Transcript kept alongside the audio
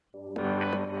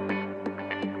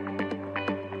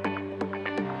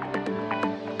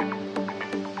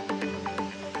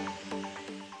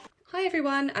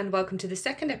everyone, and welcome to the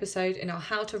second episode in our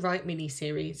How to Write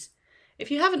mini-series. If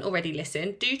you haven't already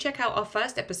listened, do check out our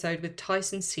first episode with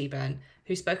Tyson Seaburn,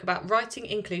 who spoke about writing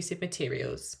inclusive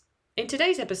materials. In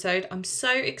today's episode, I'm so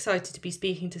excited to be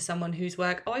speaking to someone whose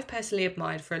work I've personally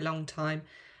admired for a long time,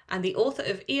 and the author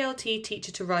of ELT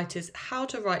Teacher to Writers How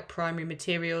to Write Primary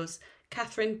Materials,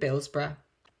 Catherine Bilsborough.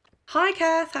 Hi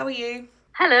Kath, how are you?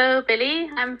 Hello Billy,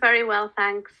 I'm very well,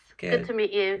 thanks. Good to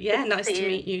meet you. Yeah, nice to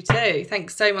meet you too.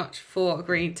 Thanks so much for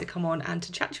agreeing to come on and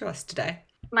to chat to us today.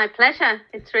 My pleasure.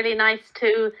 It's really nice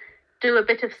to do a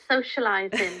bit of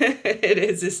socialising. It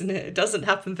is, isn't it? It doesn't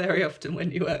happen very often when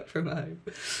you work from home.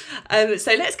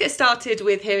 So let's get started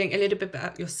with hearing a little bit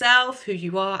about yourself, who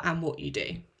you are and what you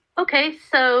do. Okay,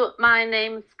 so my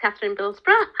name's Catherine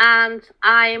Bilsborough and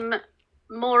I'm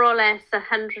more or less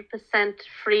 100%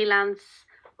 freelance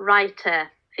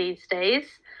writer these days.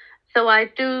 So I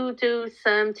do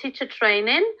some teacher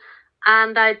training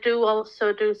and I do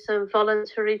also do some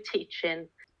voluntary teaching.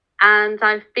 And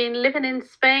I've been living in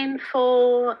Spain since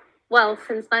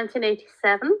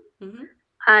 1987. Mm-hmm.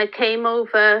 I came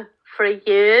over for a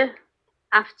year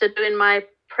after doing my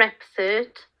prep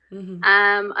cert. Mm-hmm.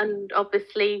 And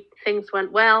obviously things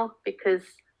went well because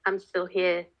I'm still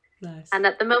here. Nice. And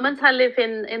at the moment I live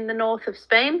in the north of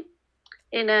Spain,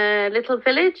 in a little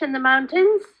village in the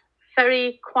mountains,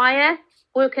 very quiet,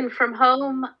 working from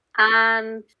home,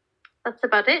 and that's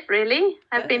about it, really.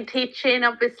 I've been teaching,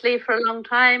 obviously, for a long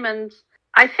time, and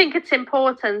I think it's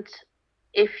important,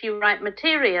 if you write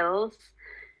materials,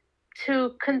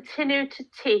 to continue to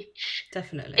teach.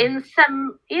 Definitely. In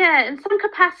some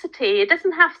capacity. It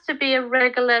doesn't have to be a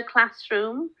regular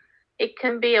classroom. It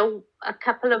can be a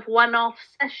couple of one-off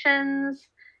sessions.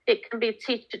 It can be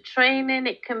teacher training.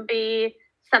 It can be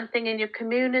something in your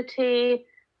community.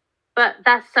 But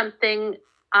that's something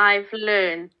I've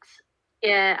learned.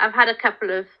 Yeah, I've had a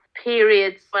couple of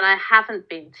periods when I haven't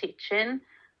been teaching,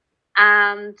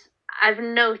 and I've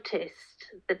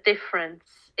noticed the difference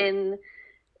in,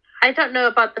 I don't know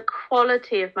about the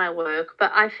quality of my work,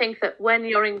 but I think that when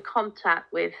you're in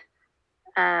contact with,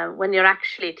 when you're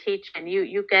actually teaching,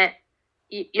 you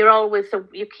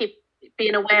keep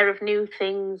being aware of new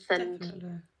things and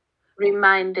Definitely.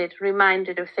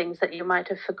 reminded of things that you might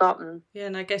have forgotten. Yeah,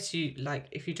 and I guess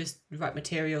if you just write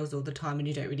materials all the time and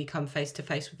you don't really come face to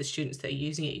face with the students that are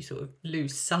using it, you sort of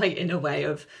lose sight in a way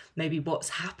of maybe what's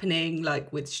happening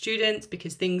with students,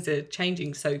 because things are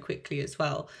changing so quickly as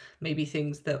well. Maybe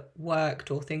things that worked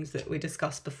or things that we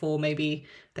discussed before, maybe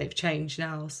they've changed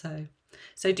now. So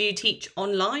do you teach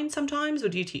online sometimes, or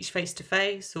do you teach face to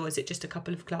face, or is it just a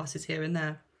couple of classes here and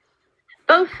there?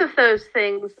 Both of those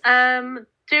things.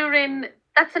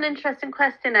 That's an interesting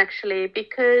question, actually,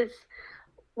 because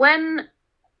when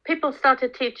people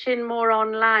started teaching more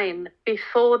online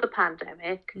before the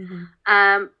pandemic, mm-hmm.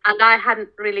 And I hadn't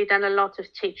really done a lot of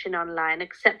teaching online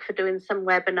except for doing some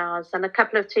webinars and a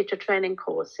couple of teacher training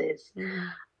courses. Mm-hmm.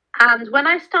 And when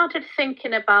I started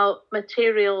thinking about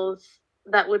materials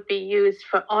that would be used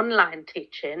for online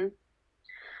teaching,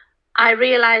 I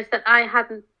realized that I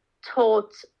hadn't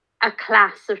taught a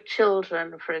class of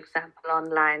children, for example,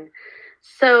 online.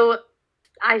 So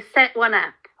I set one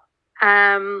up,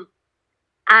 and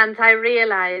I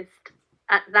realized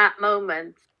at that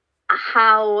moment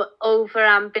how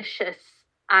overambitious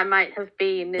I might have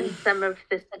been in some of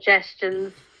the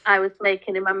suggestions I was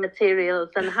making in my materials,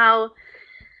 and how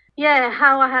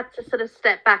I had to sort of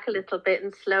step back a little bit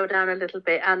and slow down a little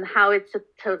bit, and how it's a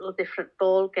total different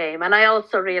ball game. And I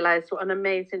also realized what an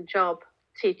amazing job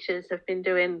teachers have been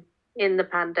doing in the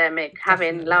pandemic,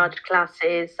 having large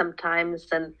classes sometimes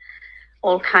and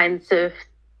all kinds of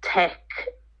tech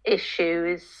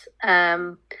issues.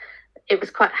 It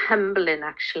was quite humbling,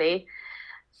 actually.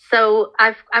 So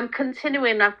I'm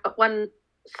continuing. I've got one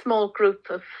small group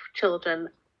of children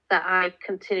that I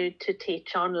continue to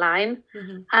teach online.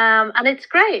 Mm-hmm. And it's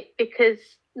great because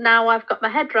now I've got my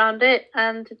head around it,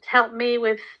 and it's helped me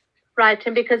with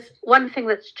writing, because one thing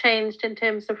that's changed in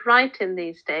terms of writing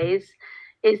these days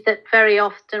is that very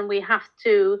often we have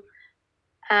to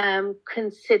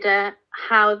consider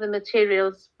how the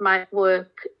materials might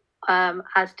work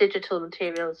as digital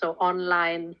materials or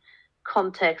online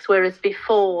context, whereas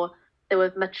before there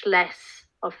was much less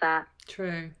of that.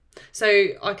 True. So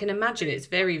I can imagine it's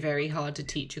very, very hard to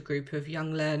teach a group of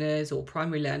young learners or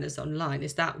primary learners online.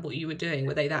 Is that what you were doing?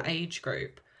 Were they that age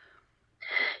group?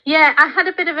 Yeah, I had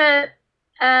a bit of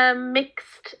a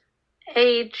mixed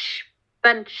age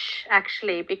bunch,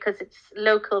 actually, because it's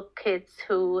local kids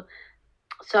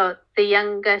so the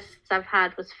youngest I've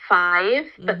had was 5,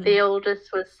 but mm-hmm. the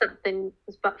oldest was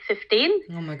about 15.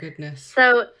 Oh my goodness.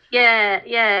 So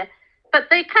yeah. but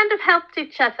they kind of helped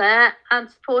each other and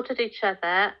supported each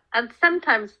other. And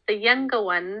sometimes the younger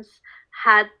ones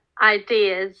had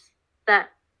ideas that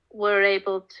were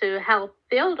able to help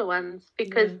the older ones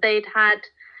because they'd had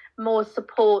more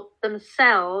support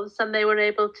themselves, and they were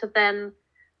able to then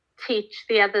teach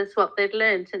the others what they'd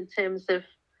learned in terms of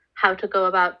how to go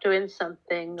about doing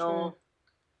something. Or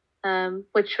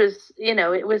which was,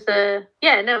 it was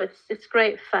it's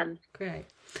great fun. Great.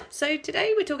 So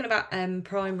today we're talking about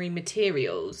primary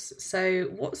materials. So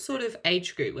what sort of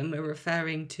age group, when we're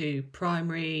referring to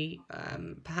primary,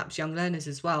 perhaps young learners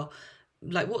as well,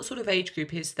 like what sort of age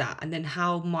group is that? And then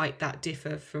how might that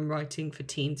differ from writing for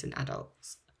teens and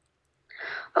adults?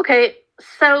 Okay,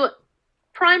 so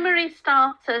primary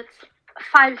starts at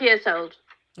 5 years old.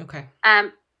 Okay.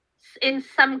 In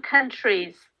some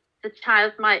countries, the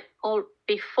child might all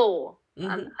be 4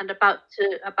 and about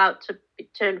to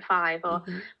turn 5,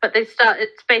 but they start.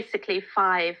 It's basically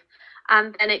 5,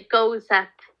 and then it goes up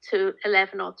to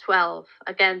 11 or 12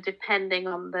 again, depending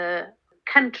on the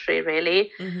country,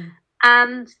 really.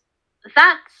 And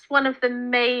that's one of the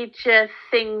major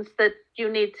things that you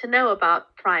need to know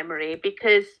about primary,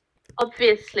 because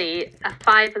obviously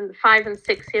 5 and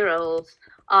 6 year olds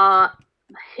are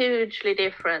hugely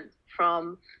different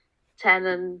from 10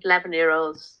 and 11 year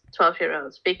olds,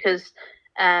 12-year-olds, because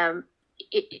there's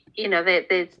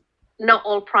not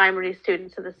all primary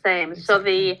students are the same. Exactly. So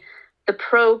the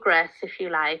progress, if you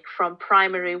like, from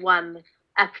primary 1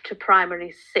 up to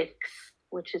primary 6,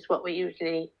 which is what we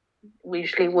usually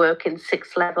work in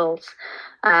 6 levels,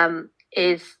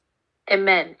 is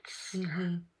immense.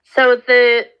 So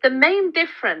the main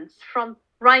difference from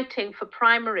writing for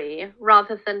primary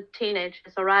rather than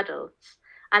teenagers or adults,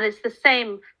 and it's the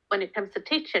same when it comes to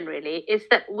teaching really, is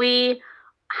that we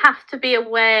have to be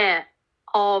aware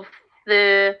of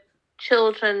the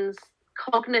children's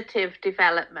cognitive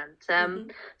development.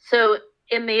 So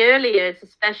in the early years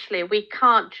especially, we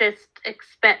can't just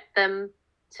expect them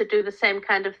to do the same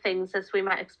kind of things as we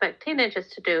might expect teenagers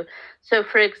to do. So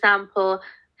for example,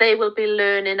 they will be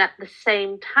learning at the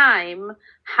same time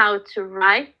how to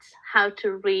write, how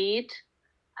to read,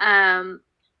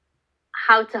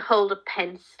 how to hold a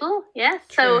pencil. Yes.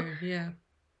 True,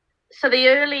 So the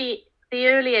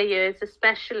earlier years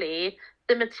especially,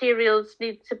 the materials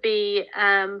need to be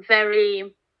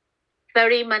very,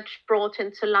 very much brought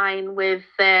into line with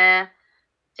their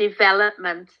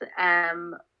development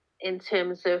in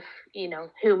terms of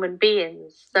human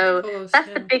beings. So that's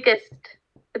the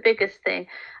biggest thing.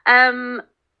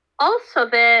 Also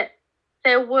their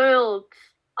worlds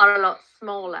are a lot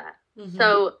smaller.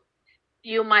 So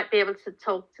you might be able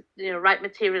to write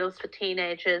materials for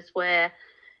teenagers where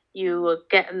you are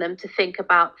getting them to think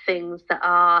about things that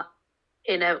are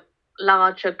in a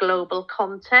larger global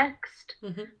context.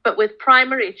 But with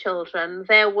primary children,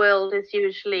 their world is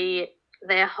usually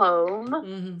their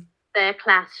home, their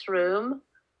classroom,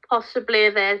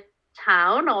 possibly their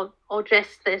town or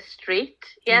just their street.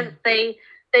 They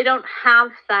don't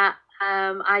have that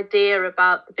idea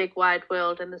about the big wide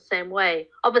world in the same way.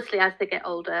 Obviously, as they get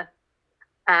older,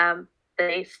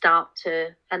 they start to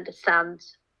understand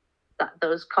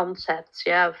those concepts,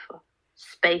 of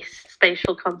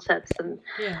spatial concepts,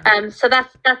 and so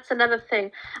that's another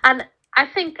thing. And I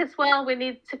think as well we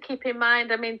need to keep in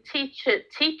mind, I mean,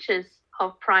 teachers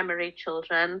of primary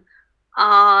children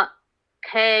are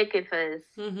caregivers,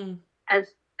 as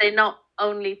they're not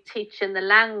only teaching the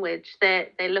language,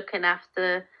 they're looking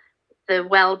after the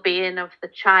well-being of the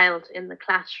child in the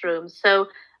classroom. So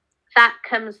that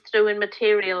comes through in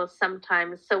materials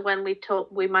sometimes. So when we talk,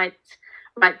 we might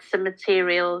write some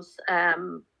materials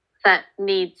that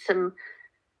need some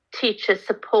teacher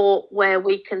support, where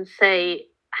we can say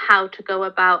how to go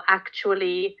about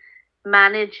actually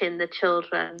managing the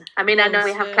children. I mean, I know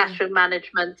we have classroom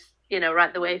management,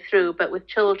 right the way through, but with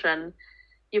children,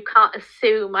 you can't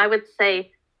assume. I would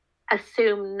say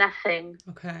assume nothing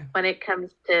when it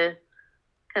comes to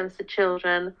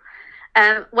children.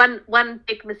 One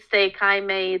big mistake I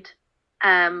made,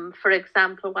 for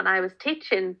example, when I was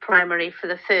teaching primary for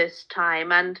the first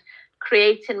time and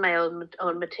creating my own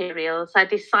materials, I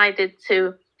decided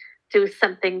to do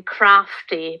something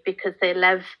crafty, because they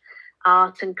love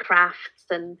art and crafts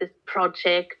and this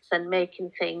projects and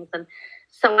making things. And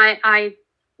so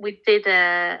we did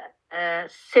a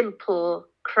simple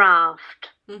craft,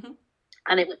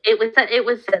 and it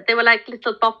was they were like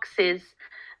little boxes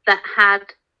that had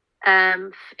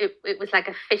it was like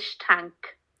a fish tank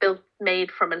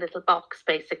made from a little box,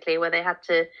 basically, where they had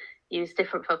to use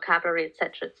different vocabulary,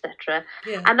 etc.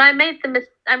 And I made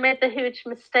the huge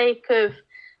mistake of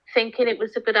thinking it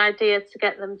was a good idea to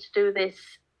get them to do this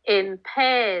in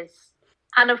pairs.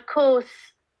 And of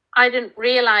course, I didn't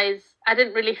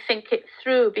really think it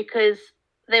through, because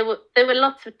there were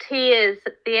lots of tears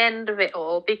at the end of it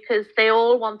all, because they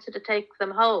all wanted to take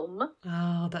them home.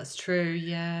 Oh, that's true.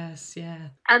 Yes, yeah.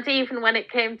 And even when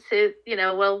it came to,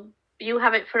 well, you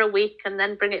have it for a week and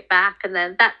then bring it back, and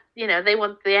then that,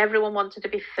 everyone wanted to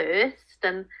be first.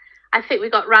 And I think we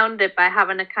got rounded by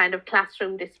having a kind of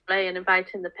classroom display and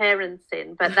inviting the parents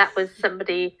in, but that was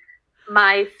somebody,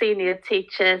 my senior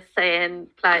teacher, saying,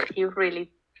 like, you've really,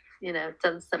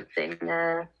 done something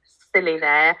silly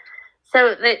there.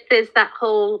 So there's that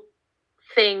whole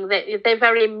thing that they're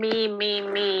very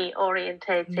me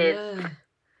orientated. Yeah.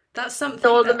 That's something.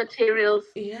 So all the materials.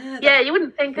 Yeah, you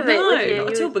wouldn't think of it, would you? No,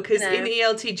 not at all, because in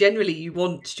ELT generally you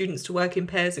want students to work in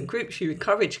pairs and groups. You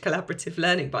encourage collaborative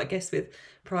learning, but I guess with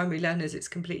primary learners it's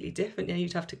completely different. Yeah,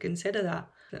 you'd have to consider that.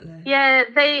 Yeah,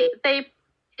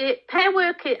 pair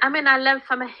work.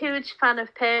 I'm a huge fan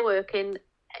of pair work in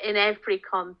every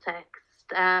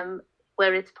context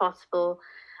where it's possible.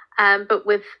 But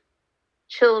with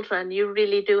children, you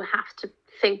really do have to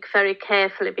think very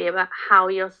carefully about how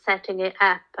you're setting it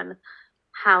up and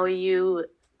how you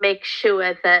make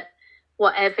sure that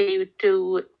whatever you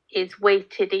do is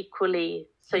weighted equally.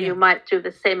 So you might do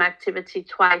the same activity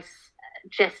twice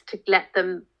just to let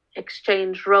them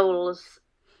exchange roles,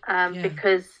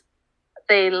 because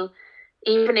they'll,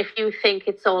 even if you think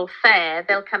it's all fair,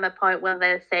 there'll come a point where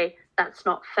they'll say that's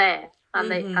not fair,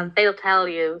 and they'll tell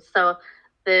you. So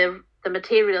the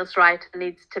materials writer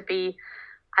needs to be,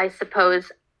 I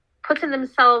suppose, putting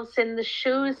themselves in the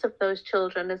shoes of those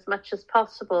children as much as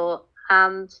possible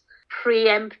and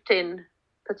preempting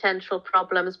potential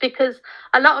problems, because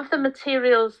a lot of the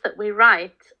materials that we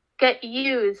write get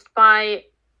used by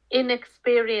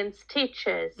inexperienced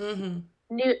teachers,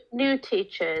 new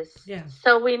teachers. Yeah.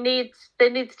 So there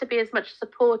needs to be as much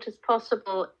support as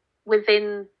possible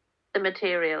within the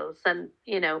materials, and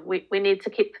we need to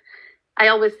keep. I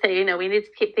always say, we need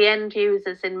to keep the end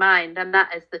users in mind, and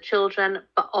that is the children,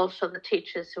 but also the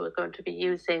teachers who are going to be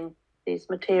using these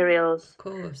materials. Of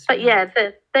course. But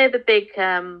they're the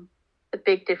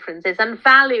big differences, and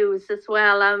values as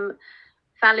well.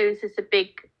 Values is a big.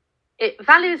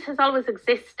 Values has always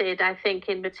existed, I think,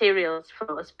 in materials,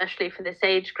 especially for this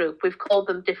age group. We've called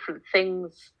them different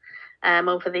things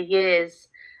over the years,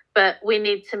 but we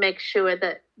need to make sure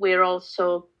that we're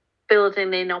also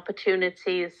building in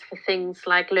opportunities for things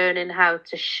like learning how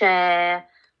to share,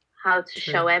 how to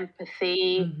show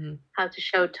empathy, how to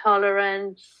show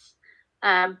tolerance,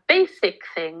 basic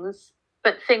things,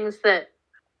 but things that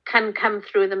can come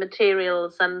through the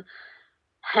materials and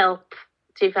help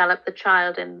develop the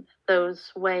child in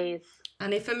those ways.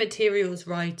 And if a materials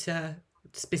writer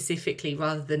specifically,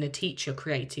 rather than a teacher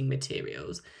creating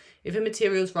materials, if a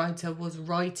materials writer was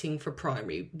writing for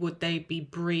primary, would they be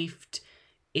briefed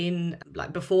in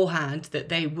beforehand that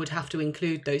they would have to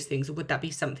include those things, or would that be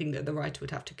something that the writer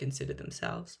would have to consider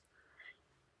themselves?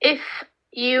 If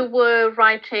you were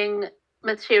writing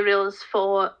materials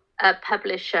for a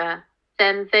publisher,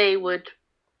 then they would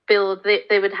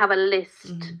they would have a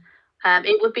list.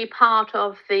 It would be part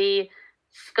of the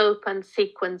scope and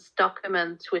sequence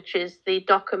document, which is the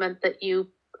document that you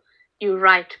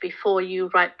write before you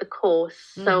write the course.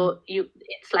 So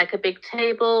it's like a big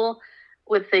table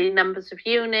with the numbers of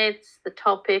units, the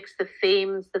topics, the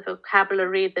themes, the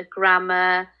vocabulary, the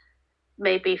grammar,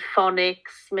 maybe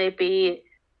phonics, maybe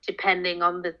depending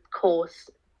on the course,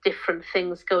 different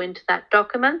things go into that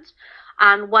document.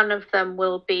 And one of them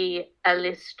will be a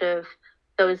list of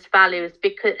those values,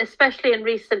 because especially in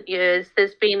recent years,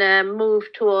 there's been a move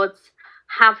towards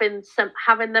having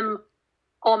them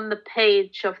on the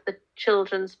page of the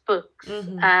children's books,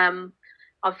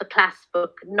 of the class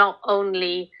book, not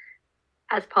only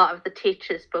as part of the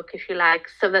teacher's book, if you like,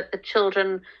 so that the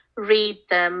children read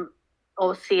them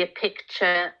or see a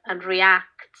picture and react.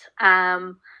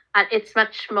 And it's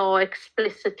much more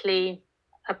explicitly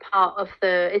a part of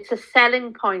it's a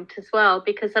selling point as well,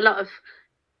 because a lot of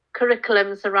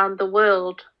curriculums around the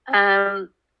world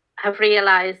have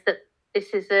realised that this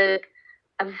is a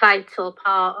vital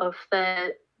part of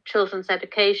the children's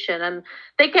education, and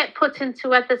they get put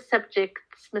into other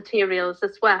subjects materials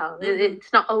as well.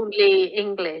 It's not only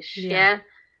English.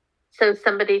 So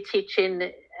somebody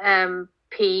teaching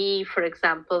PE, for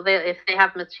example, if they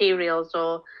have materials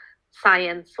or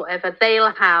science, whatever,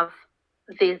 they'll have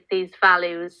these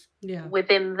values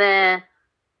within their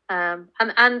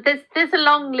and there's a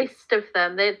long list of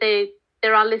them.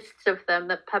 There are lists of them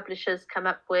that publishers come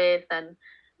up with, and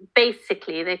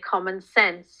basically they're common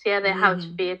sense. They're how to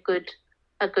be a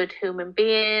good human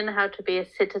being, how to be a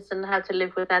citizen, how to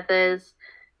live with others,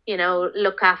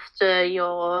 look after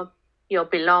your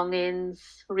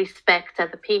belongings, respect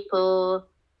other people,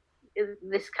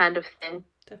 this kind of thing.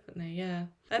 Definitely, yeah.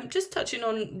 Just touching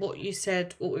on what you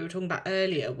said, what we were talking about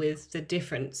earlier with the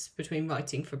difference between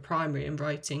writing for primary and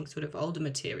writing sort of older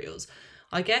materials.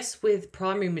 I guess with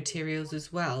primary materials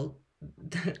as well,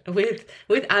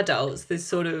 with adults, there's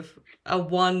sort of a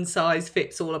one size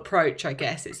fits all approach, I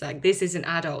guess. It's like, this is an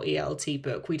adult ELT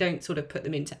book. We don't sort of put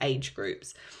them into age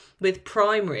groups. With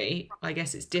primary, I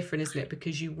guess it's different, isn't it?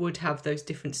 Because you would have those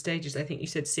different stages. I think you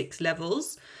said 6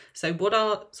 levels. So what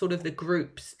are sort of the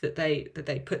groups that they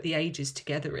put the ages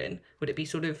together in? Would it be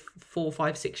sort of 4,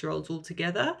 5, 6-year-olds all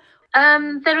together?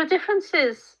 There are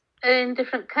differences in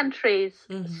different countries.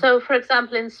 Mm-hmm. So, for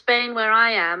example, in Spain, where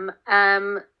I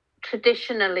am,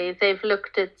 traditionally they've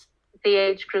looked at the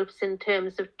age groups in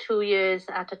terms of 2 years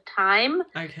at a time.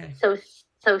 Okay.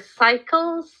 So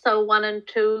cycles, so 1 and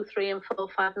 2, 3 and 4,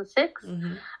 5 and 6,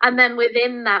 mm-hmm. and then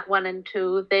within that 1 and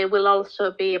 2, there will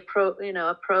also be a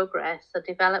progress, a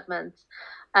development.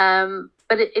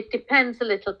 But it depends a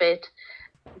little bit.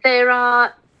 There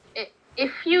are,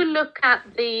 if you look at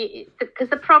because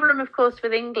the problem, of course,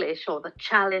 with English, or the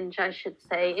challenge, I should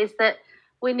say, is that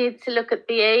we need to look at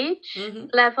the age mm-hmm.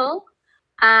 level,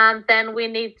 and then we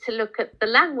need to look at the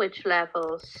language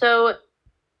level. So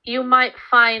you might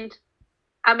find,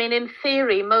 in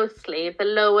theory, mostly, the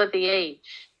lower the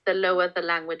age, the lower the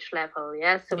language level,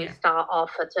 yeah? So we start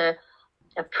off at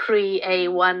a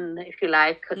pre-A1, if you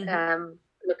like, mm-hmm.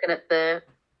 Looking at the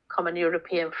Common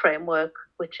European Framework,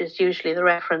 which is usually the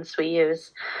reference we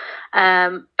use.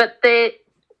 But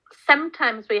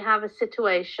sometimes we have a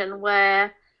situation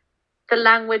where the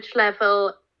language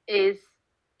level is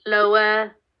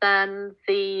lower than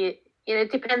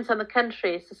it depends on the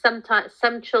country. So sometimes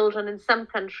some children in some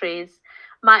countries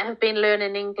might have been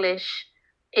learning English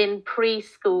in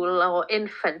preschool or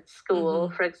infant school,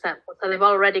 mm-hmm. for example. So they've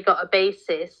already got a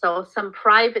basis. Or some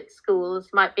private schools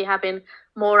might be having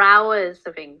more hours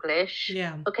of English.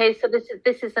 Yeah. Okay, so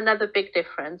this is another big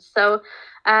difference. So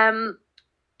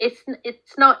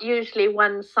it's not usually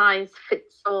one size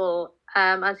fits all,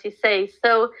 as you say.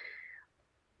 So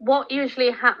what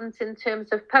usually happens in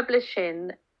terms of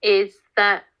publishing is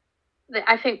that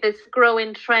I think there's a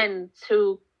growing trend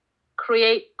to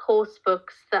create course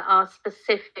books that are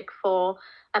specific for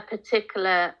a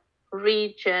particular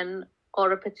region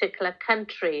or a particular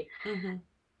country. Mm-hmm.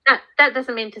 That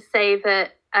doesn't mean to say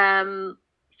that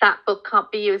that book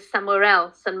can't be used somewhere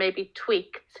else and maybe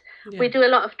tweaked. Yeah. We do a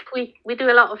lot of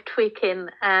tweaking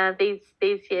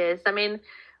these years.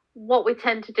 What we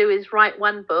tend to do is write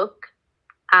one book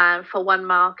for one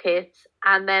market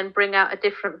and then bring out a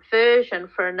different version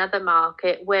for another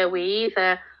market, where we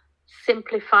either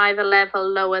simplify the level,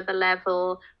 lower the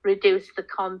level, reduce the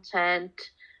content,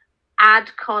 add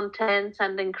content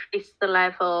and increase the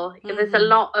level. Mm-hmm. There's a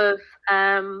lot of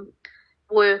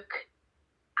work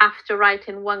after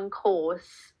writing one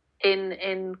course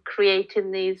in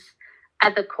creating these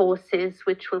other courses,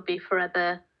 which will be for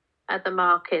other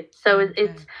markets. So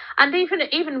it's, and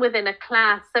even within a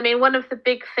class, one of the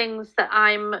big things that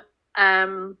I'm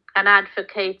an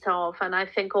advocate of, and I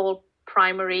think all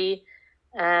primary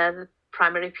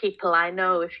people I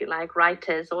know, if you like,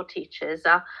 writers or teachers,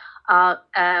 are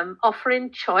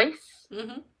offering choice.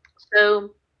 Mm-hmm.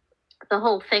 So the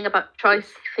whole thing about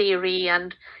choice theory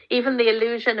and even the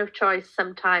illusion of choice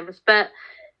sometimes. But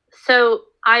so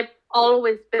I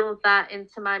always build that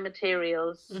into my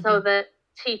materials, mm-hmm. so that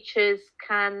teachers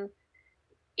can,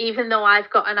 even though I've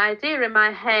got an idea in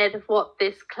my head of what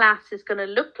this class is going to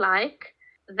look like,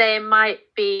 there might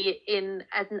be in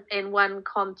one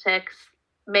context,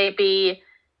 maybe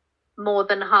more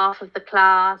than half of the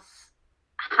class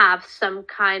have some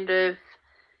kind of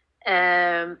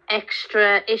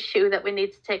extra issue that we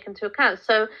need to take into account.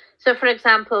 So for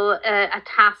example, a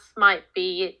task might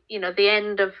be, the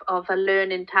end of a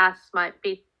learning task might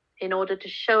be, in order to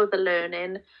show the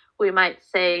learning, we might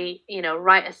say,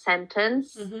 write a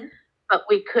sentence, mm-hmm. but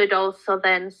we could also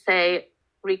then say,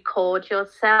 record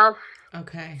yourself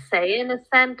saying a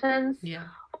sentence,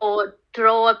 or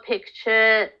draw a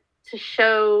picture to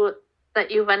show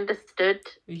that you've understood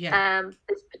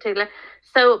this particular.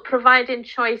 So providing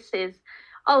choices,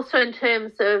 also in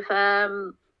terms of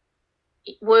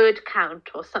word count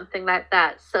or something like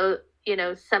that. So,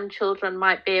 some children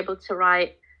might be able to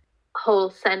write whole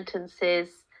sentences,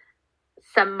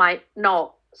 some might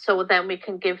not. So then we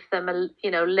can give them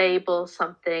label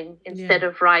something instead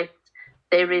of write,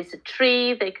 there is a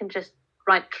tree, they can just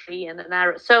write tree and an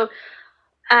arrow. So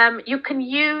you can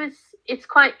use, it's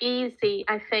quite easy,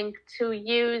 I think, to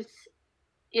use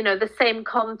the same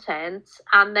content,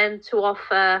 and then to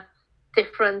offer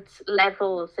different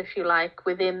levels, if you like,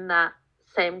 within that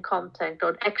same content,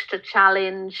 or extra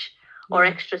challenge or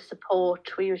extra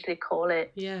support, we usually call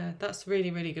it. Yeah, that's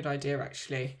really, really good idea,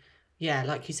 actually. Yeah,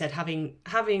 like you said, having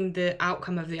the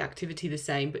outcome of the activity the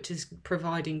same, but just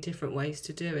providing different ways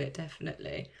to do it,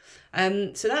 definitely.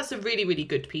 So that's a really, really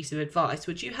good piece of advice.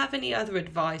 Would you have any other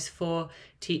advice for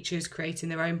teachers creating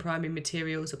their own primary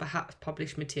materials, or perhaps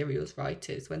published materials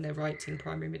writers when they're writing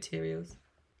primary materials?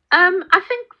 I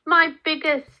think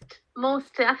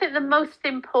the most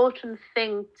important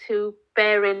thing to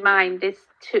bear in mind is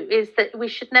that we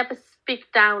should never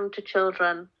speak down to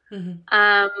children.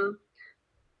 Mm-hmm.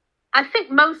 I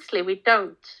think mostly we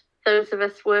don't. Those of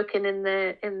us working in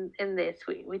this,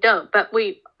 we don't. But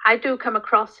I do come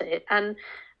across it, and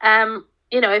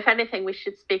if anything, we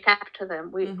should speak after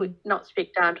them. We not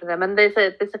speak down to them. And there's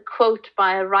a quote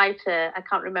by a writer. I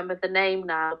can't remember the name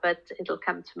now, but it'll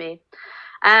come to me.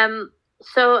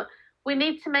 So we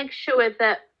need to make sure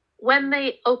that when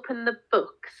they open the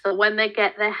books, or when they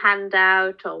get their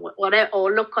handout or whatever,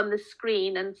 or look on the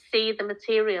screen and see the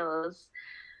materials,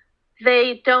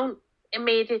 they don't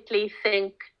immediately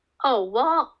think, oh,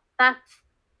 what? That's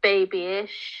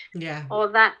babyish. Yeah. Or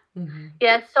that. Mm-hmm.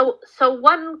 Yeah. So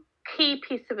one key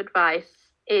piece of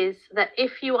advice is that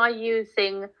if you are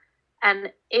using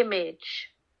an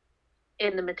image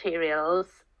in the materials,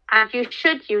 and you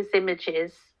should use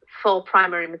images for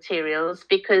primary materials,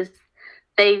 because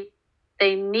they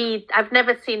need, I've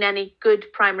never seen any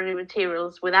good primary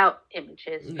materials without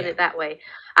images, put it that way.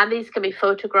 And these can be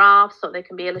photographs, or they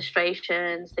can be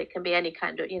illustrations, they can be any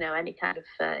kind of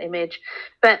image.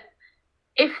 But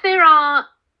if there are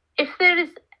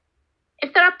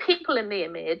people in the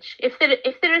image, if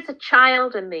there is a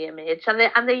child in the image, and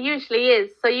there usually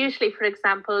is. So usually, for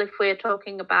example, if we're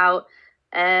talking about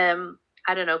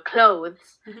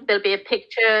clothes, there'll be a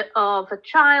picture of a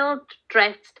child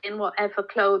dressed in whatever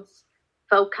clothes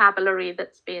vocabulary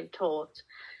that's being taught.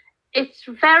 It's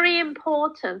very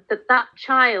important that that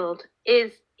child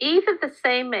is either the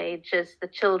same age as the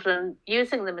children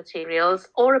using the materials,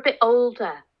 or a bit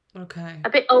older. Okay. A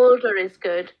bit older is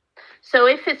good. So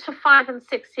if it's for 5 and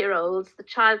 6 year olds, the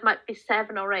child might be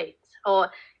 7 or 8,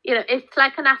 or it's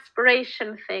like an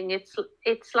aspiration thing.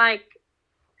 It's like,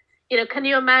 can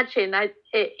you imagine?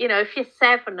 If you're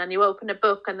 7 and you open a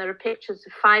book and there are pictures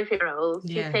of 5-year-olds,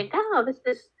 you think, oh,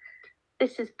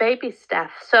 this is baby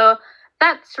stuff. So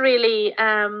that's really,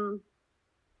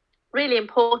 really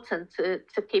important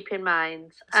to keep in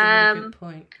mind. That's a really good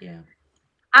point. Yeah.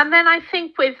 And then I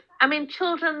think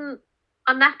children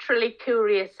are naturally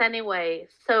curious anyway.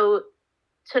 So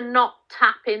to not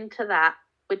tap into that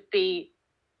would be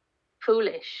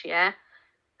foolish. Yeah.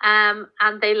 And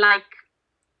they like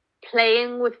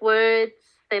playing with words,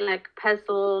 they like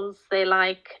puzzles, they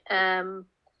like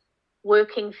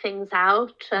working things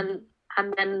out, and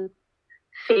then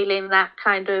feeling that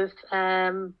kind of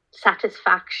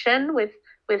satisfaction with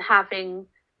having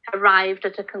arrived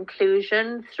at a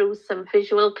conclusion through some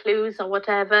visual clues or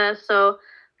whatever. So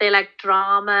they like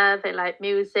drama, they like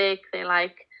music, they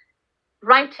like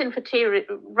writing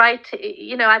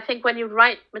I think when you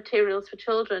write materials for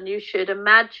children, you should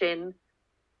imagine.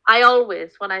 I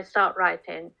always, when I start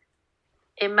writing,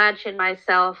 imagine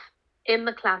myself in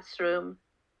the classroom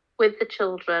with the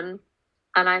children,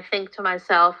 and I think to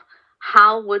myself,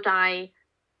 how would I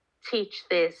teach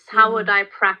this? How would I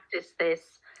practice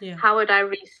this? Yeah. How would I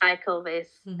recycle this?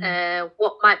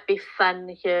 What might be fun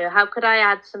here? How could I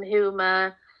add some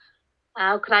humor?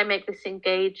 How could I make this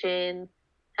engaging?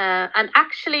 And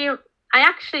actually,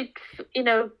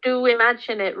 do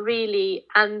imagine it really.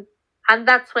 And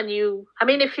that's when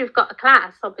if you've got a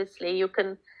class, obviously you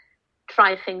can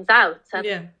try things out.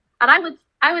 And I would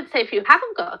say, if you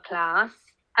haven't got a class,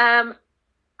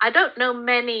 I don't know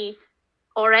many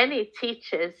or any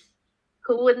teachers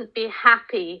who wouldn't be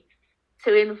happy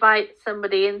to invite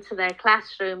somebody into their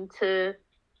classroom to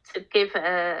give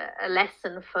a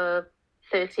lesson for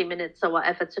 30 minutes or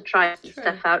whatever, to try some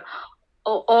stuff out,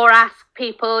 or ask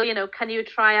people, can you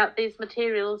try out these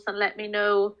materials and let me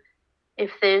know if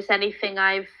there's anything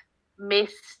I've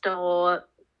missed or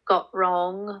got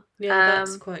wrong. Yeah,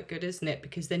 that's quite good, isn't it?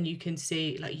 Because then you can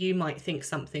see, like, you might think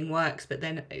something works, but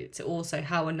then it's also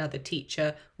how another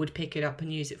teacher would pick it up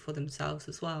and use it for themselves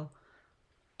as well.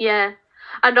 Yeah.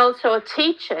 And also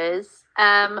teachers,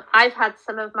 I've had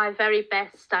some of my very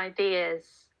best ideas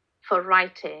for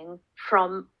writing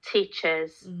from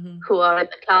teachers who are in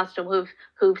the classroom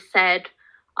who've said,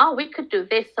 oh, we could do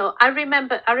this. So I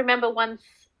remember once,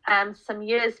 some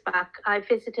years back, I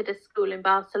visited a school in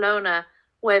Barcelona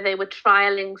where they were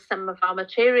trialing some of our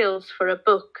materials for a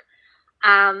book,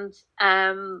 and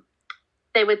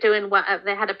they were doing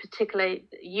they had a particular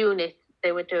unit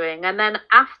they were doing, and then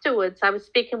afterwards I was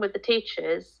speaking with the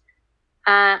teachers,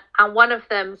 and one of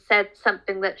them said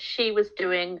something that she was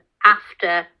doing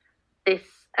after this,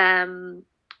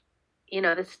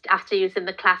 this, after using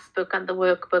the class book and the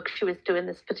workbook, she was doing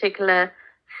this particular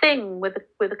thing with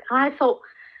I thought,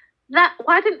 that,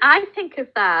 why didn't I think of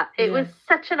that? It was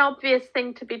such an obvious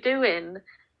thing to be doing.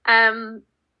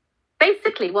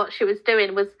 Basically what she was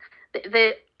doing was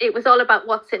it was all about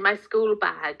what's in my school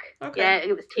bag. Okay. Yeah,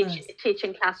 it was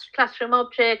teaching classroom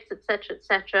objects, etc.,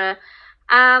 etc.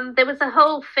 There was a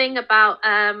whole thing about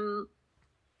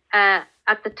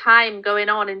at the time going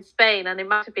on in Spain, and it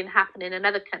might have been happening in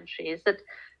other countries, that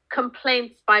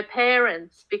complaints by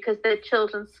parents because their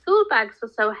children's school bags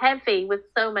were so heavy with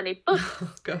so many books.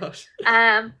 Oh gosh.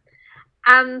 And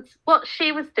what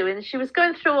she was doing, she was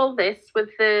going through all this with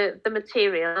the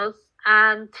materials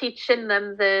and teaching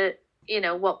them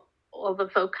what all the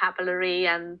vocabulary,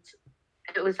 and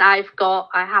it was I've got,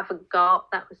 I haven't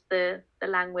got, that was the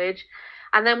language.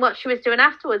 And then what she was doing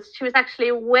afterwards, she was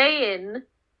actually weighing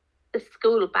the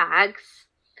school bags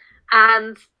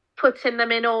and putting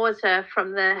them in order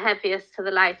from the heaviest to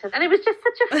the lightest. And it was just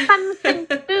such a fun thing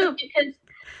to do because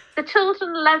the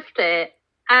children loved it.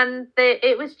 And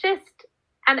it was just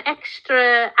an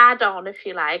extra add-on, if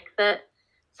you like.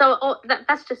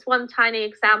 That's just one tiny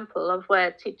example of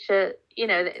where teachers,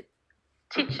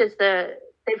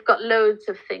 they've got loads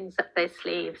of things up their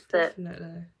sleeves that,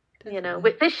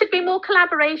 Definitely. There should be more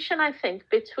collaboration, I think,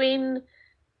 between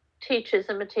teachers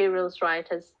and materials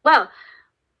writers. Well,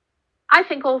 I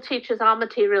think all teachers are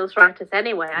materials writers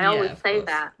anyway. I always say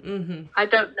that. Mm-hmm.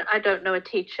 I don't know a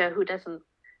teacher who doesn't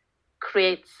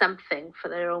create something for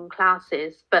their own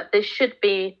classes, but there should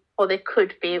be, or there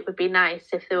could be. It would be nice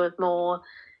if there was more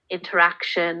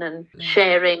interaction and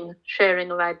sharing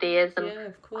of ideas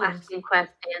and asking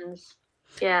questions.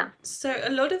 Yeah. So a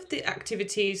lot of the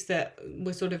activities that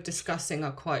we're sort of discussing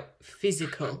are quite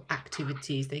physical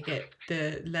activities. They get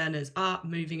the learners up,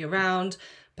 moving around,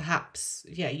 perhaps,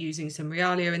 using some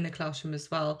realia in the classroom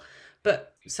as well.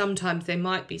 But sometimes they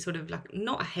might be sort of like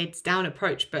not a heads down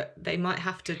approach, but they might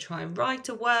have to try and write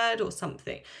a word or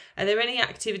something. Are there any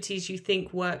activities you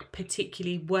think work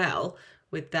particularly well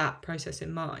with that process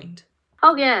in mind?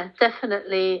 Oh, yeah,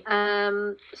 definitely.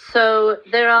 So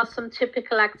there are some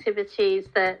typical activities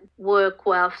that work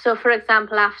well. So, for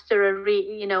example, after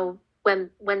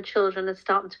when children are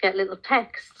starting to get little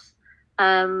texts,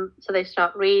 so they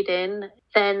start reading,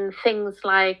 then things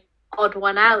like odd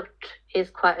one out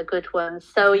is quite a good one.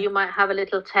 So you might have a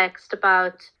little text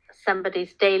about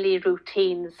somebody's daily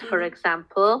routines, for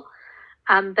example,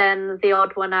 and then the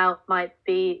odd one out might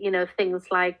be, things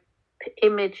like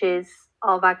images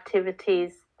of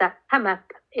activities that come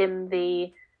up in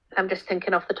I'm just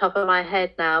thinking off the top of my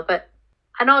head now, but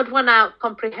an odd one out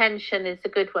comprehension is a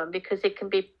good one because they can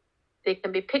be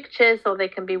pictures, or they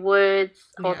can be words,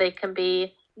 or they can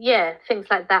be things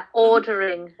like that.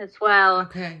 Ordering as well.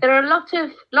 Okay. There are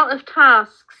a lot of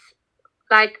tasks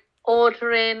like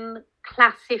ordering,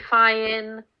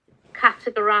 classifying,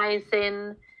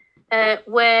 categorizing,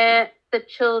 where the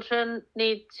children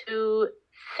need to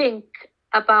think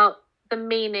about the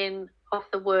meaning of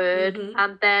the word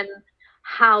and then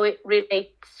how it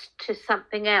relates to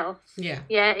something else.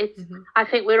 It's I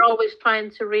think we're always trying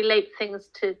to relate things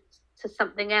to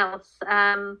something else,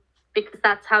 because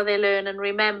that's how they learn and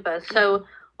remember. So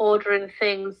ordering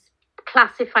things,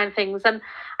 classifying things, and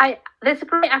there's a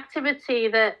great activity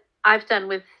that I've done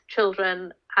with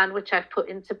children and which I've put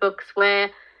into books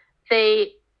where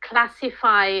they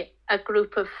classify a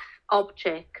group of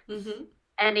objects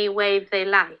any way they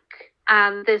like,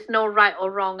 and there's no right or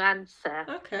wrong answer.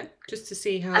 Okay, just to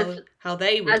see how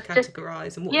they would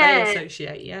categorize and what they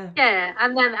associate.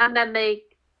 And then they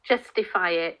justify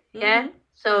it.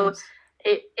 So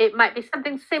it might be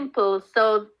something simple.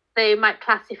 So they might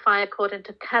classify according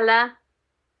to color,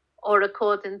 or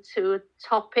according to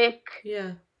topic,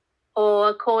 or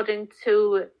according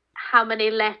to how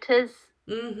many letters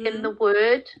in the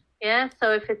word.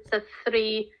 So if it's a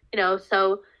 3,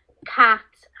 so cat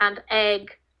and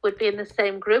egg would be in the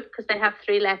same group because they have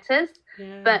 3 letters,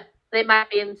 but they might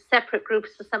be in separate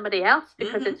groups to somebody else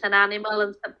because it's an animal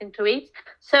and something to eat.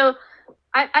 So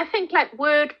I think like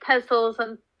word puzzles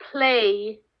and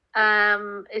play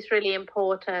is really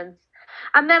important.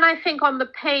 And then I think on the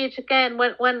page again,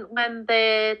 when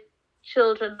the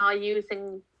children are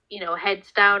using,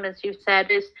 heads down, as you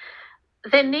said, is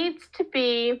there needs to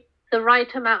be the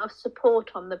right amount of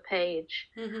support on the page.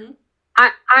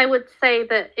 I would say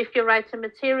that if you're writing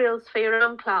materials for your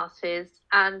own classes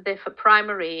and they're for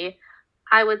primary,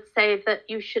 I would say that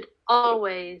you should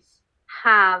always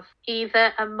have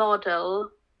either a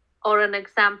model or an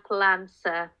example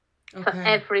answer for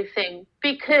everything,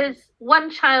 because one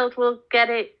child will get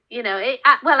it,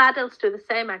 well, adults do the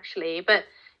same actually, but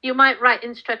you might write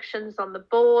instructions on the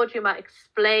board, you might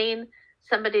explain,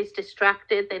 somebody's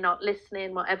distracted, they're not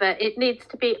listening, whatever. It needs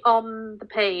to be on the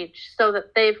page so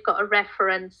that they've got a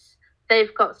reference,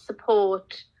 they've got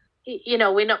support.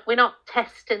 We're not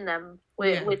testing them.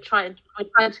 We're trying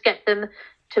to get them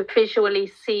to visually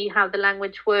see how the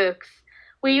language works.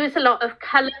 We use a lot of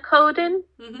color coding.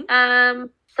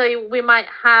 So we might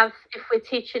have, if we're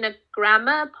teaching a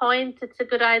grammar point, it's a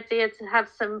good idea to have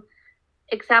some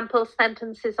example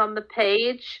sentences on the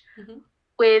page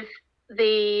with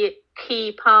the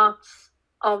key parts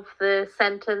of the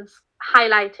sentence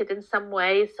highlighted in some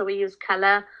way. So we use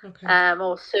color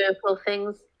or circle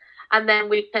things, and then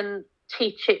we can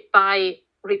teach it by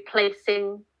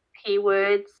replacing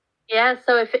keywords. Yeah.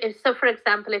 So so for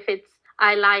example, if it's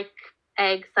I like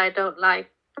eggs, I don't like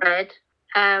bread,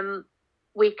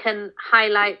 we can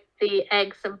highlight the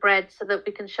eggs and bread so that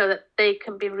we can show that they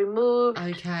can be removed.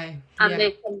 Okay. And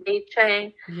they can be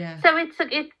changed. Yeah. So it's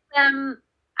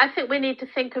I think we need to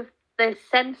think of the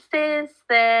senses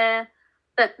there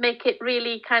that make it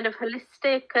really kind of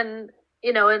holistic and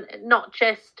not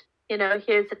just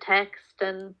here's a text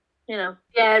and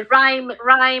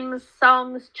rhymes,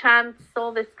 songs, chants,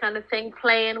 all this kind of thing,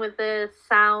 playing with the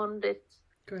sound.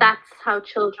 That's how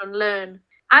children learn.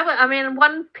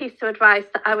 One piece of advice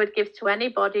that I would give to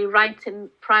anybody writing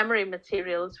primary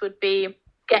materials would be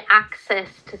get access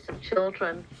to some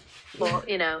children. Or,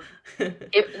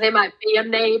 if they might be your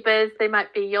neighbours, they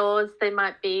might be yours, they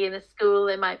might be in a school,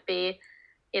 they might be,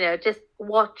 just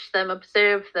watch them,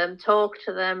 observe them, talk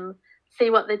to them, see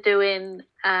what they're doing.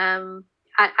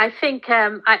 I think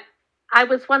I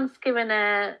was once given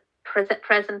a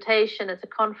presentation at a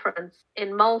conference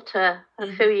in Malta a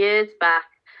few years back,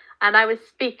 and I was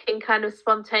speaking kind of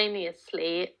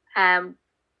spontaneously, and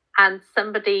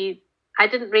somebody, I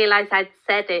didn't realize I'd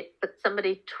said it, but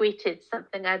somebody tweeted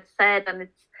something I'd said, and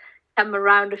it's come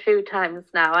around a few times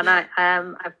now, and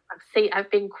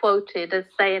I've been quoted as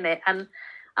saying it, and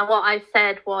what I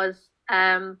said was,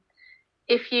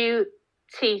 if you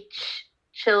teach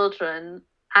children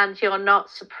and you're not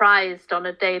surprised on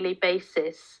a daily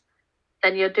basis,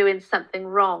 then you're doing something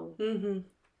wrong.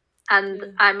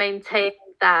 And I maintain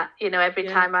that, every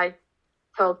time I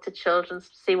talk to children,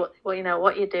 see what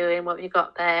you're doing, what you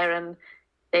got there, and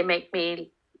they make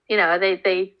me,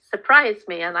 they surprise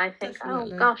me, and I think,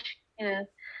 Definitely. Oh gosh,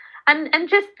 and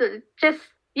just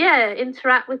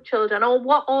interact with children, or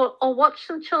watch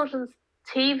some children's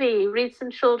TV, read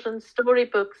some children's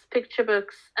storybooks, picture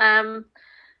books,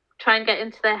 try and get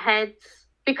into their heads,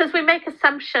 because we make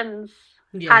assumptions.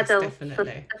 Yes, adults,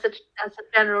 definitely. As a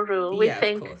general rule, we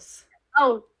think,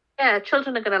 oh yeah,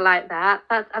 children are going to like that,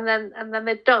 and then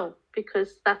they don't,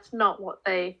 because that's not what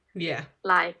they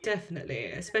like. Definitely,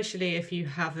 especially if you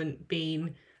haven't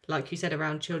been, like you said,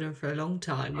 around children for a long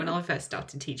time. When I first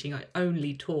started teaching, I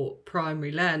only taught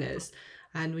primary learners,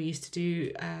 and we used to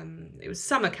do it was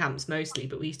summer camps mostly,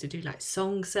 but we used to do like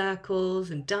song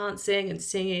circles and dancing and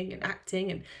singing and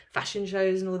acting and fashion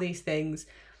shows and all these things.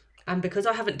 And because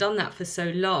I haven't done that for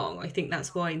so long, I think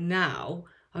that's why now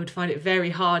I would find it very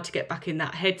hard to get back in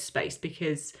that headspace,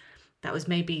 because that was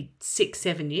maybe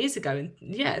 6-7 years ago,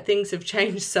 and things have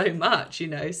changed so much,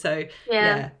 so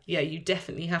you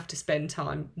definitely have to spend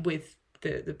time with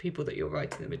the people that you're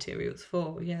writing the materials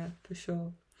for, for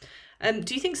sure.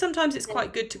 Do you think sometimes it's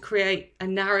quite good to create a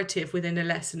narrative within a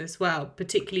lesson as well,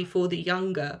 particularly for the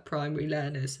younger primary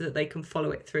learners, so that they can follow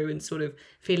it through and sort of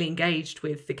feel engaged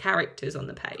with the characters on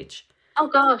the page? Oh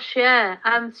gosh, yeah,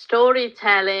 and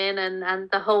storytelling and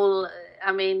the whole.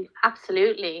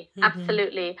 Absolutely.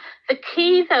 The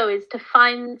key though is to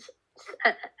find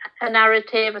a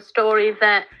narrative, a story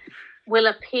that will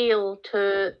appeal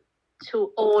to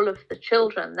all of the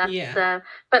children. That's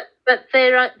but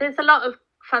there's a lot of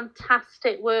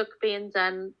fantastic work being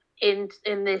done in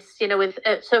this, with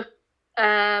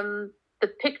the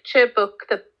picture book,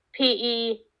 the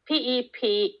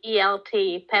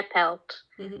PEPELT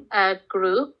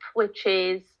group, which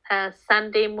is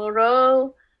Sandy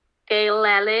Moreau, Gail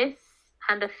Ellis,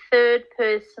 and a third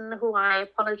person who I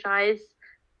apologise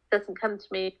doesn't come to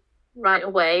me right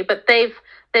away, but they've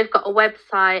got a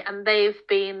website, and they've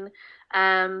been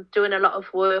doing a lot of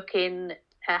work in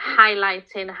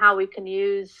highlighting how we can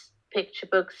use picture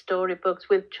books, storybooks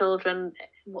with children,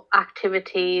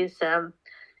 activities,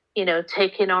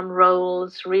 taking on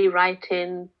roles,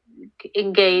 rewriting,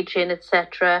 engaging,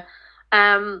 etc.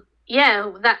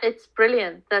 That it's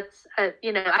brilliant. That's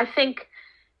I think,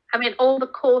 all the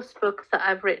course books that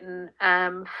I've written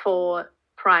for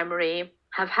primary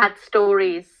have had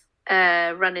stories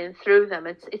running through them.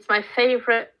 It's my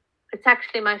favorite. It's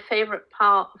actually my favorite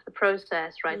part of the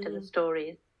process, writing the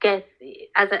stories.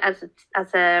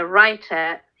 As a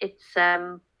writer,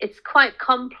 it's quite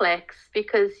complex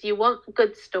because you want a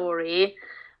good story,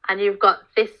 and you've got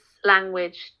this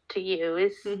language to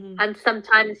use, and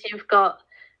sometimes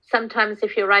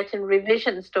if you're writing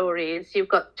revision stories, you've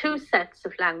got two sets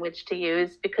of language to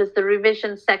use, because the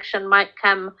revision section might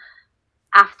come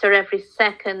after every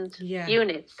second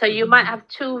unit. So you might have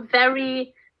two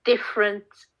very different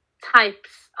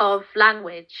types of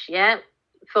language,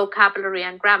 vocabulary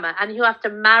and grammar, and you have to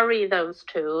marry those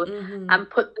two and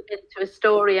put them into a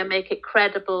story and make it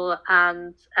credible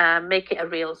and make it a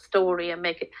real story and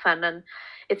make it fun. And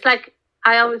it's like,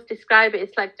 I always describe it,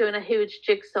 it's like doing a huge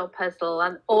jigsaw puzzle,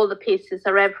 and all the pieces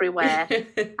are everywhere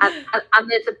and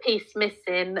there's a piece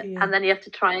missing, and then you have to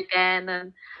try again,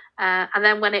 and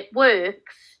then when it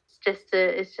works,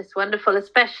 it's just wonderful,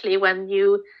 especially when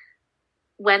you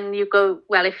go,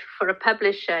 if for a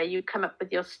publisher, you come up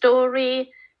with your story,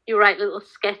 you write little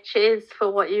sketches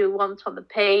for what you want on the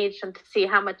page and to see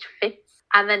how much fits,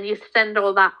 and then you send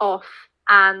all that off,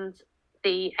 and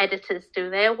the editors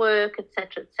do their work,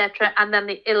 etc., and then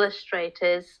the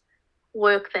illustrators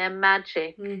work their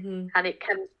magic, and it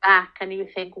comes back, and you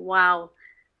think, wow.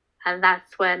 And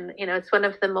that's when, it's one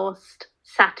of the most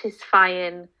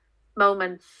satisfying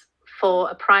moments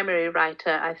for a primary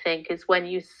writer, I think, is when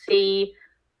you see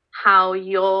how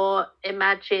your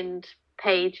imagined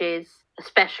pages,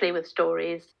 especially with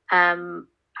stories, are,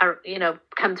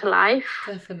 come to life.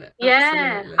 Definitely.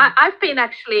 Yeah. I've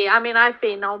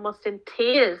been almost in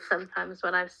tears sometimes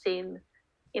when I've seen,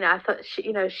 I thought,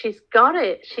 she's got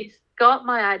it. She's got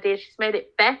my idea. She's made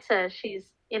it better. She's,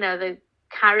 the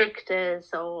characters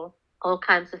or all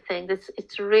kinds of things.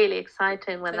 It's really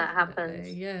exciting when that happens.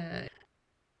 Yeah.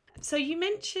 So you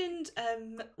mentioned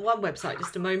one website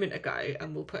just a moment ago,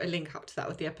 and we'll put a link up to that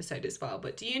with the episode as well.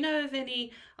 But do you know of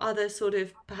any other sort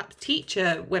of perhaps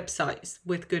teacher websites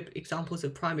with good examples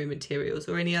of primary materials,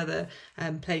 or any other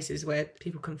places where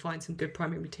people can find some good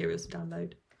primary materials to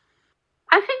download?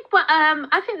 I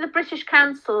think the British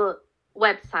Council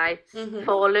websites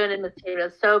for learning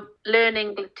materials. So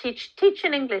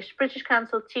teaching English, British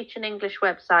Council Teaching English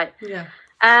website. Yeah.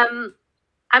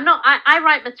 I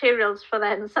write materials for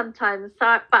them sometimes,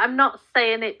 but I'm not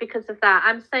saying it because of that.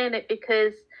 I'm saying it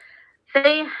because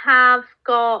they have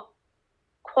got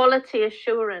quality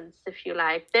assurance, if you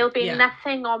like. There'll be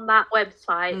nothing on that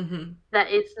website that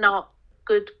is not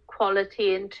good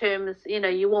quality in terms,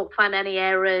 you won't find any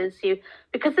errors.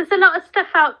 Because there's a lot of stuff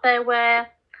out there where,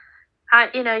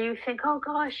 you think, oh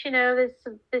gosh,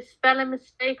 there's spelling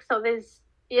mistakes, or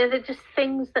they're just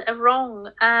things that are wrong.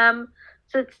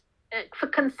 So it's, for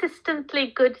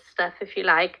consistently good stuff, if you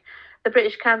like, the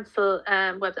British Council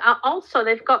website. Also,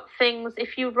 they've got things,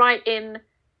 if you go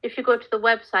to the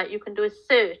website, you can do a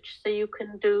search. So you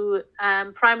can do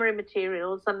primary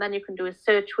materials, and then you can do a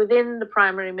search within the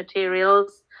primary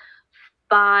materials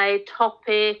by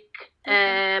topic,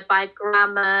 by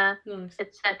grammar,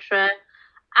 etc.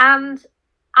 And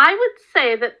I would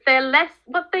say that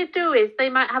what they do is they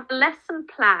might have a lesson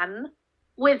plan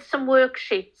with some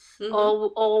worksheets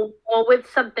or with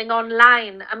something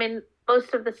online.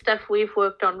 Most of the stuff we've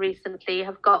worked on recently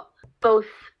have got both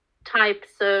types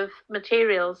of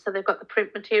materials. So they've got the print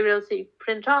materials that you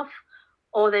print off,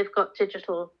 or they've got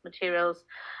digital materials.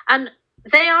 And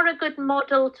they are a good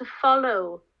model to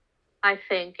follow, I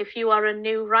think, if you are a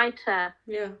new writer.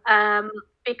 Yeah.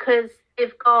 Because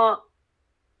they've got,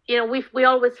 we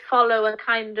always follow a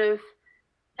kind of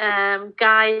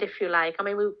guide, if you like.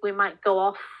 We might go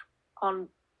off on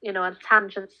a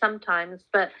tangent sometimes,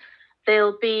 but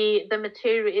there'll be the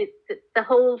material. The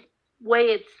whole way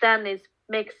it's done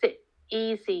makes it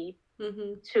easy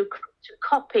to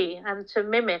copy and to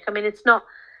mimic. It's not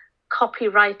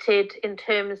copyrighted in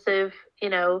terms of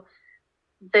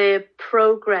the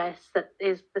progress that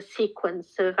is the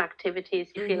sequence of activities,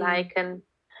 if you like, and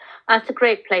that's a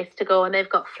great place to go. And they've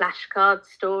got flashcards,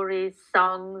 stories,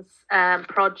 songs,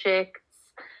 projects,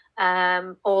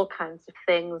 all kinds of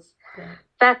things. Yeah.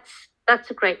 That's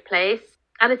a great place,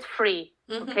 and it's free.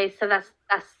 Okay, so that's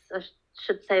I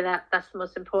should say that's the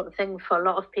most important thing for a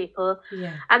lot of people.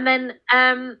 Yeah. And then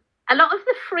a lot of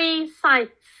the free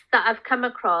sites that I've come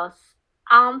across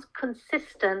aren't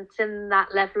consistent in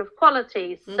that level of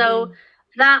quality. So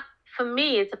that for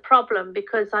me is a problem,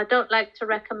 because I don't like to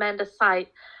recommend a site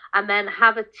and then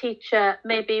have a teacher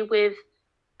maybe with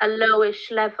a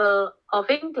lowish level of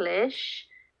English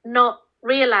not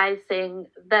realizing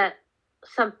that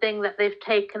something that they've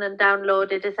taken and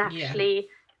downloaded is actually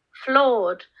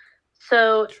flawed.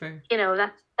 So True.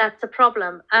 That's a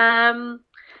problem. ELT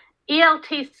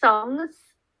Songs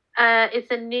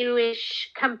is a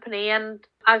newish company, and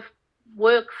I've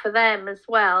worked for them as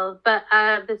well. But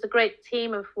there's a great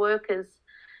team of workers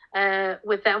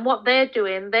with them. What they're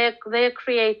doing, they're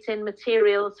creating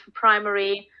materials for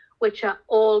primary which are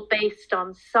all based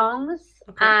on songs,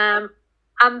 and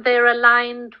they're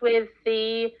aligned with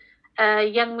the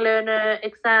Young Learner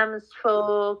exams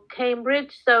for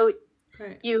Cambridge. So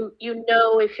you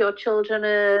know if your children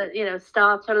are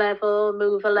starter level,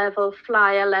 mover level,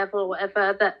 flyer level,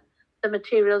 whatever, that the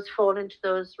materials fall into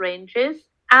those ranges.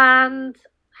 And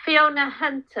Fiona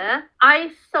Hunter,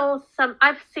 I've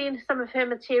seen some of her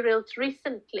materials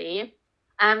recently.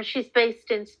 She's based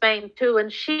in Spain too,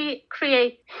 and she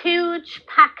creates huge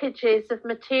packages of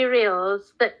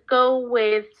materials that go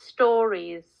with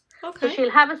stories. So she'll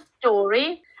have a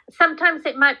story. Sometimes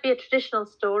it might be a traditional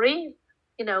story,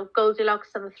 Goldilocks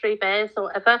and the Three Bears or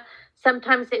whatever.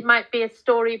 Sometimes it might be a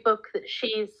storybook that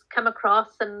she's come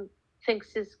across and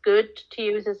thinks is good to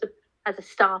use as a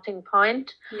starting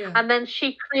point. Yeah. And then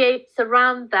she creates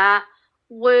around that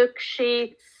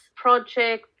worksheets,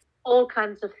 projects, all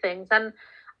kinds of things. And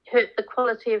the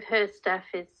quality of her stuff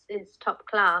is top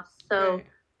class. So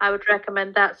I would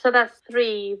recommend that. So that's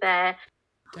 3 there.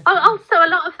 Definitely. Also, a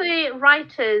lot of the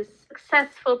writers,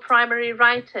 successful primary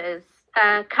writers,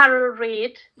 Carol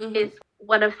Reed is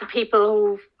one of the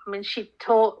people she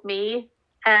taught me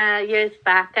years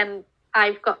back, and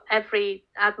I've got every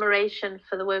admiration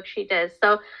for the work she does.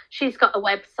 So she's got a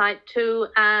website too,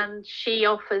 and she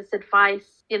offers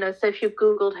advice, so if you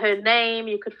Googled her name,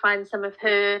 you could find some of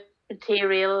her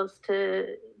materials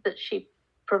that she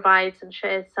provides and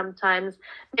shares sometimes.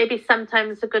 Maybe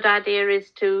sometimes a good idea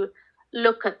is to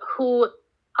look at who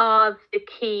are the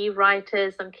key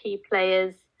writers and key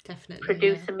players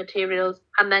producing materials,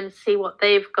 and then see what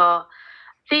they've got.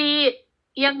 The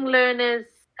Young Learners,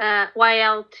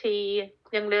 YLT,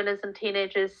 Young Learners and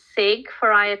Teenagers SIG for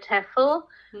IATEFL,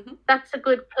 that's a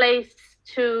good place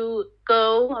to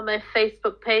go on their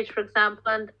Facebook page, for example,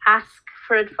 and ask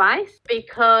for advice,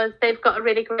 because they've got a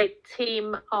really great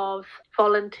team of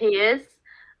volunteers.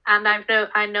 And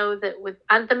I know that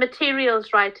and the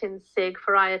materials right in SIG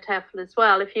for IATEFL as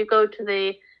well. If you go to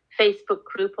the Facebook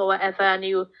group or whatever and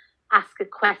you ask a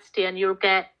question, you'll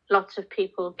get lots of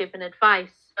people giving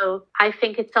advice. So I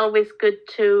think it's always good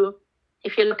to,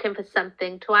 if you're looking for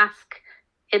something, to ask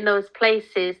in those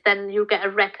places, then you'll get a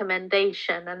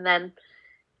recommendation, and then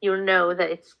you'll know that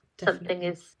it's something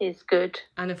is good.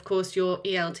 And of course, your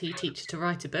ELT teacher to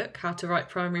write a book, How to Write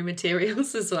Primary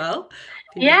Materials as well.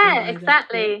 Yeah,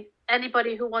 exactly.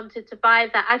 Anybody who wanted to buy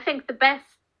that, I think the best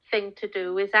thing to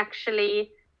do is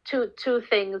actually two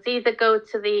things. Either go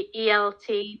to the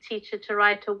ELT teacher to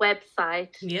write a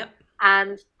website,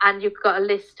 and you've got a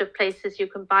list of places you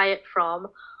can buy it from.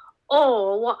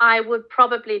 Or what I would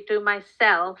probably do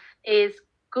myself is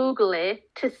Google it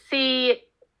to see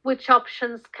which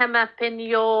options come up in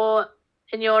your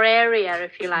area,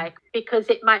 if you like, because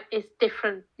it's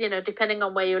different, depending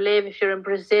on where you live. If you're in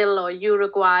Brazil or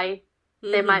Uruguay,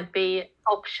 there might be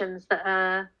options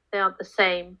that they aren't the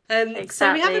same. Exactly.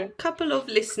 So we have a couple of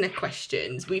listener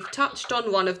questions. We've touched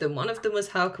on one of them. One of them was,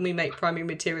 how can we make primary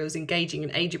materials engaging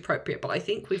and age appropriate? But I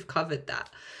think we've covered that.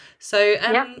 So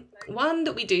one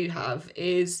that we do have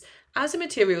is, as a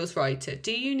materials writer,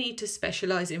 do you need to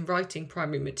specialise in writing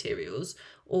primary materials?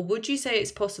 Or would you say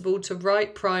it's possible to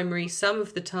write primary some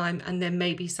of the time and then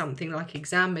maybe something like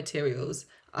exam materials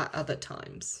at other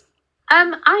times?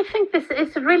 I think this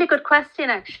is a really good question,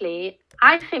 actually.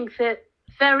 I think that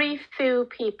very few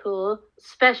people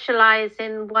specialise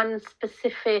in one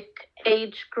specific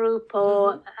age group,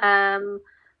 or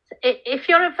if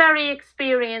you're a very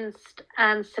experienced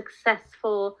and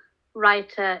successful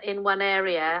writer in one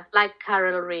area, like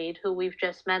Carol Reed, who we've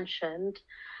just mentioned,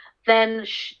 then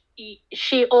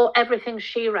she or everything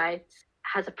she writes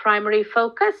has a primary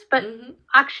focus. But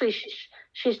actually,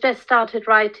 she's just started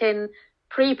writing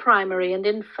pre-primary and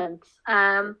infants.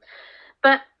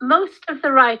 But most of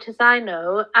the writers I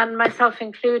know, and myself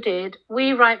included,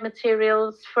 we write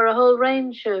materials for a whole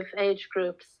range of age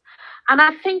groups. And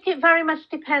I think it very much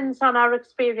depends on our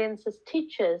experience as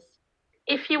teachers.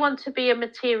 If you want to be a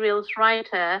materials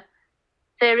writer,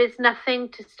 there is nothing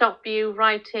to stop you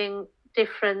writing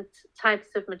different types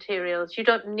of materials. You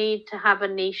don't need to have a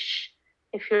niche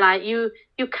if you like. You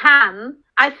can.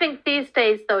 I think these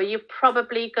days, though, you're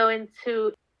probably going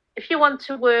to, if you want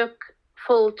to work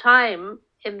full time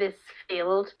in this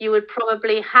field, you would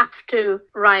probably have to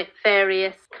write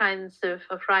various kinds of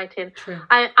writing. True.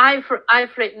 I've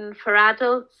written for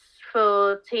adults,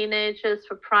 for teenagers,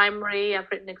 for primary. I've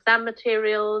written exam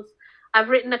materials. I've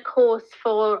written a course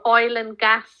for oil and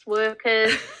gas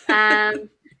workers.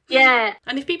 Yeah.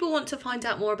 And if people want to find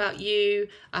out more about you,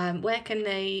 where can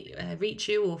they reach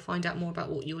you or find out more about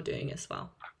what you're doing as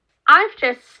well? I've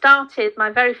just started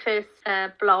my very first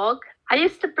blog. I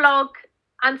used to blog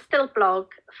and still blog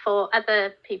for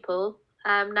other people,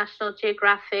 National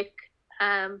Geographic,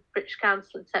 British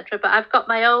Council, etc. But I've got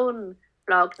my own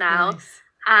blog now. Nice.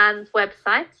 And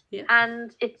website. Yeah.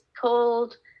 And it's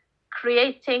called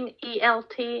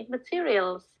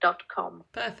creatingeltmaterials.com.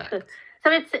 Perfect.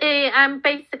 So it's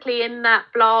basically in that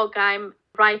blog I'm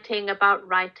writing about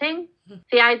writing.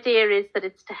 The idea is that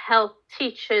it's to help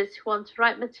teachers who want to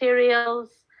write materials,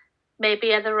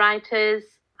 maybe other writers.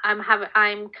 I'm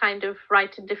kind of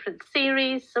writing different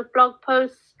series of blog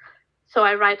posts. So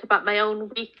I write about my own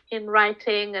week in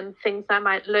writing and things I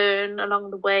might learn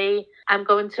along the way. I'm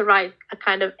going to write a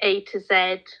kind of A to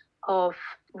Z of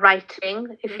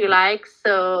writing, if you like.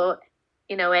 So,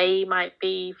 you know, A might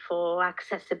be for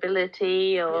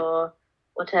accessibility or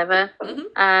whatever.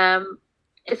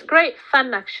 It's great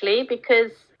fun, actually,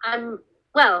 because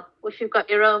if you've got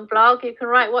your own blog, you can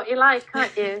write what you like,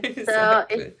 can't you? Exactly. So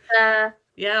it's...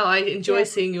 Yeah, I enjoy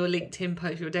seeing your LinkedIn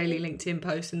post, your daily LinkedIn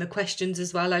post, and the questions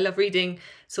as well. I love reading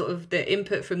sort of the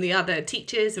input from the other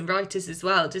teachers and writers as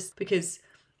well, just because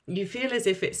you feel as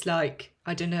if it's like,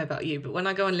 I don't know about you, but when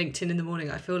I go on LinkedIn in the morning,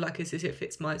 I feel like as if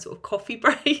it's my sort of coffee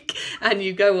break, and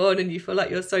you go on and you feel like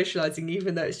you're socialising,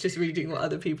 even though it's just reading what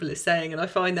other people are saying. And I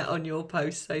find that on your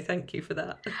post, so thank you for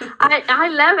that. I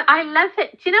love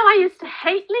it. Do you know, I used to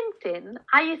hate LinkedIn.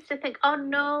 I used to think, oh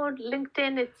no,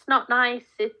 LinkedIn, it's not nice.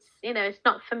 It's, you know, it's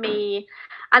not for me.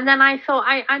 And then I thought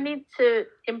I need to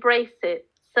embrace it.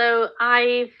 So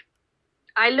I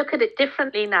look at it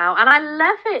differently now, and I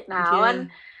love it now. Yeah. And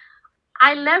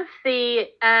I love the,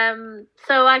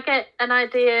 so I get an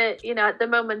idea, you know, at the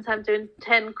moment I'm doing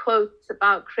 10 quotes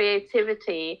about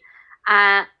creativity.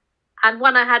 And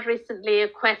one I had recently, a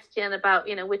question about,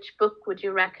 you know, which book would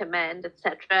you recommend,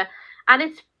 etc. And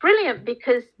it's brilliant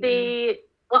because the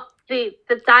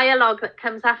dialogue that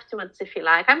comes afterwards, if you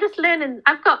like. I'm just learning.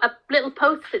 I've got a little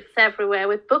post-its everywhere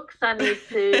with books I need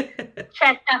to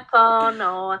check up on,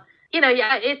 or, you know,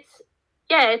 it's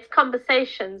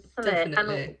conversations, isn't it?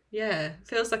 Definitely. It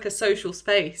feels like a social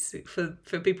space for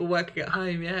people working at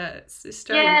home. Yeah, it's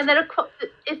strange. Yeah, there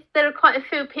are quite a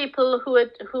few people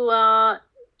who are.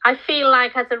 I feel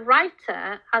like as a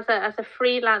writer, as a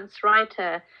freelance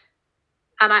writer,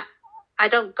 and I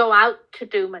don't go out to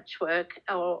do much work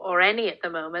or any at the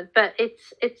moment, but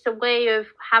it's a way of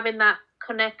having that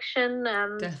connection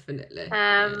and definitely.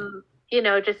 You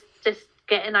know, just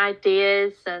getting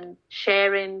ideas and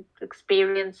sharing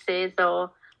experiences,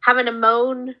 or having a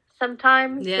moan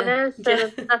sometimes, you know, so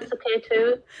that's okay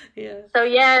too. Yeah. So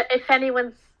yeah, if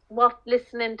anyone's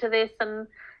listening to this, and,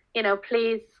 you know,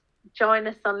 please join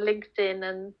us on LinkedIn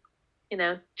and, you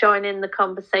know, join in the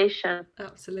conversation.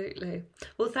 Absolutely.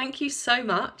 Well, thank you so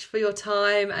much for your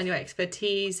time and your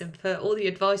expertise, and for all the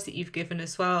advice that you've given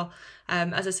as well.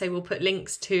 As I say, we'll put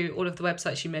links to all of the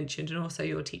websites you mentioned, and also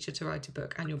your Teacher to Write a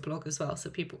Book and your blog as well, so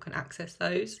people can access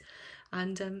those.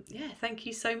 And thank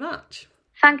you so much.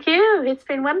 Thank you. It's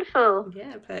been wonderful.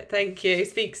 Yeah, thank you.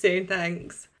 Speak soon.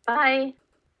 Thanks. Bye.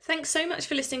 Thanks so much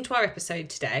for listening to our episode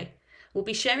today. We'll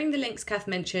be sharing the links Kath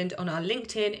mentioned on our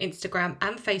LinkedIn, Instagram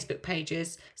and Facebook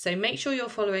pages, so make sure you're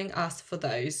following us for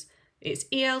those. It's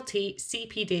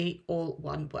ELTCPD, all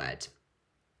one word.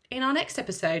 In our next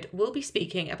episode, we'll be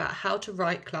speaking about how to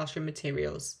write classroom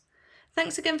materials.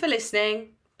 Thanks again for listening.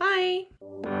 Bye.